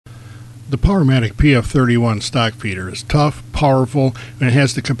The Powermatic PF-31 stock feeder is tough, powerful, and it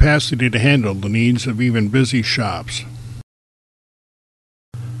has the capacity to handle the needs of even busy shops.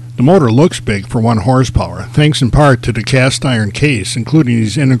 The motor looks big for 1 horsepower, thanks in part to the cast iron case, including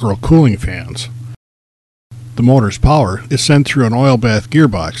these integral cooling fans. The motor's power is sent through an oil bath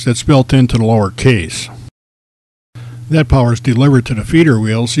gearbox that's built into the lower case. That power is delivered to the feeder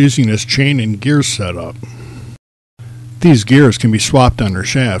wheels using this chain and gear setup. These gears can be swapped on their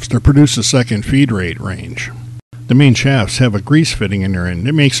shafts to produce a second feed rate range. The main shafts have a grease fitting in their end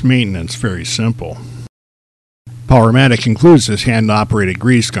that makes maintenance very simple. Powermatic includes this hand-operated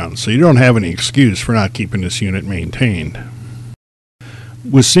grease gun, so you don't have any excuse for not keeping this unit maintained.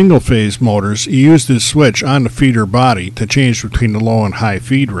 With single-phase motors, you use this switch on the feeder body to change between the low and high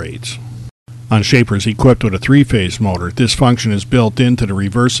feed rates. On shapers equipped with a 3-phase motor, this function is built into the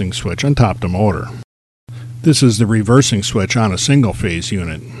reversing switch on top of the motor. This is the reversing switch on a single-phase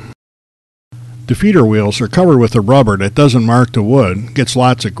unit. The feeder wheels are covered with a rubber that doesn't mark the wood, gets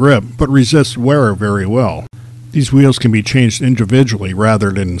lots of grip, but resists wear very well. These wheels can be changed individually rather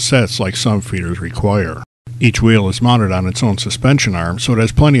than in sets like some feeders require. Each wheel is mounted on its own suspension arm, so it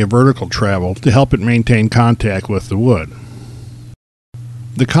has plenty of vertical travel to help it maintain contact with the wood.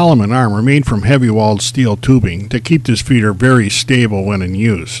 The column and arm are made from heavy-walled steel tubing to keep this feeder very stable when in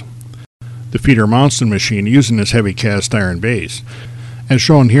use. The feeder mounts the machine using this heavy cast iron base. As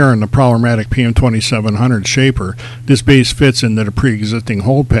shown here in the Powermatic PM2700 shaper, this base fits into the pre-existing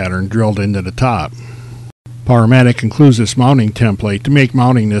hole pattern drilled into the top. Powermatic includes this mounting template to make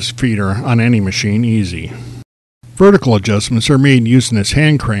mounting this feeder on any machine easy. Vertical adjustments are made using this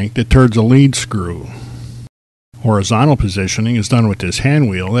hand crank that turns a lead screw. Horizontal positioning is done with this hand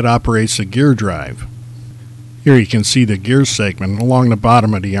wheel that operates the gear drive. Here you can see the gear segment along the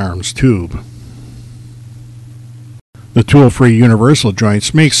bottom of the arm's tube. The tool-free universal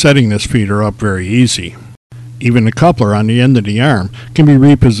joints make setting this feeder up very easy. Even the coupler on the end of the arm can be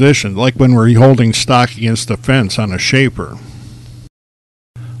repositioned, like when we're holding stock against the fence on a shaper.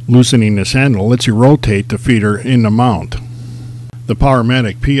 Loosening this handle lets you rotate the feeder in the mount. The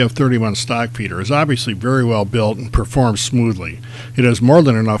Powermatic PF-31 stock feeder is obviously very well built and performs smoothly. It has more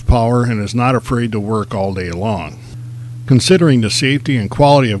than enough power and is not afraid to work all day long. Considering the safety and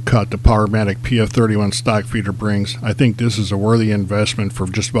quality of cut the Powermatic PF-31 stock feeder brings, I think this is a worthy investment for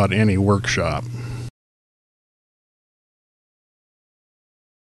just about any workshop.